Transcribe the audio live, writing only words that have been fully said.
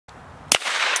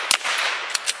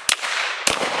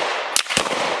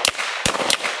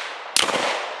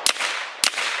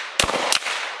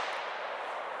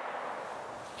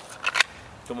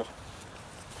Come on.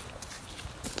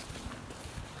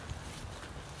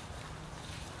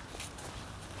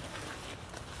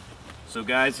 So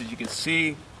guys, as you can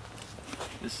see,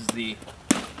 this is the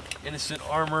Innocent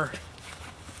Armor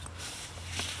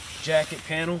jacket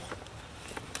panel.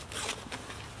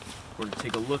 We're going to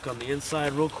take a look on the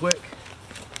inside real quick.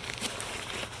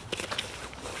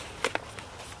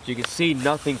 As you can see,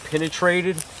 nothing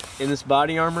penetrated in this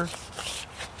body armor.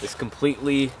 This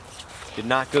completely did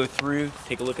not go through.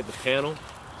 Take a look at the panel.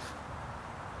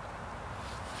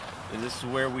 And this is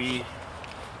where we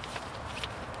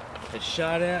had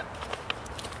shot at.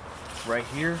 Right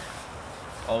here.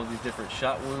 All of these different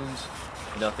shot wounds.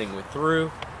 Nothing went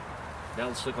through. Now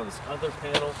let's look on this other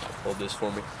panel. Hold this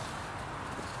for me.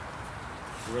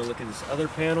 We're going to look at this other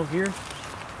panel here.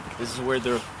 This is where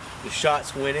the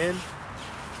shots went in.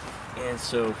 And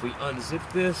so if we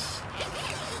unzip this,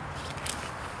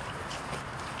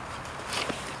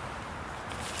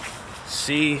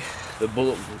 see the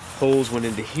bullet holes went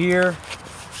into here.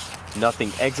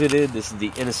 Nothing exited. This is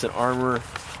the Innocent Armor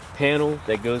panel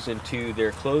that goes into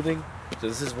their clothing. So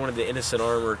this is one of the Innocent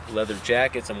Armor leather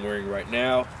jackets I'm wearing right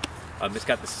now. It's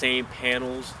got the same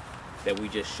panels that we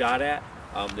just shot at.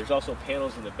 There's also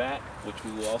panels in the back, which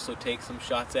we will also take some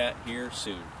shots at here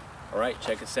soon. Alright,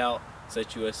 check us out.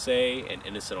 Set USA and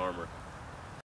Innocent Armor.